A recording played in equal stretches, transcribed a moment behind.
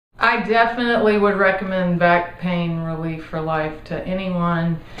I definitely would recommend back pain relief for life to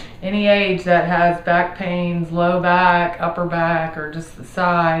anyone, any age that has back pains, low back, upper back, or just the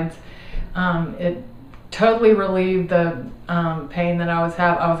sides. It totally relieved the pain that I was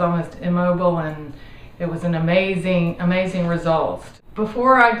having. I was almost immobile, and it was an amazing, amazing result.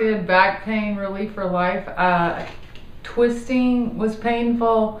 Before I did back pain relief for life, twisting was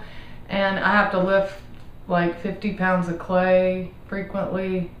painful, and I have to lift like 50 pounds of clay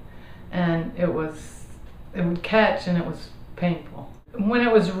frequently, and it would catch, and it was painful. When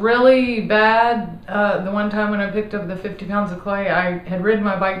it was really bad, the one time when I picked up the 50 pounds of clay, I had ridden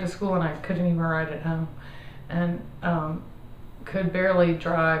my bike to school and I couldn't even ride it home, and could barely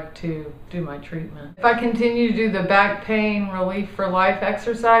drive to do my treatment. If I continue to do the back pain relief for life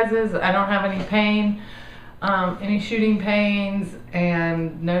exercises, I don't have any pain, any shooting pains,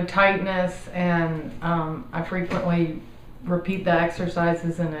 and no tightness, and I frequently repeat the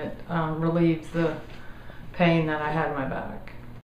exercises, and it relieves the pain that I had in my back.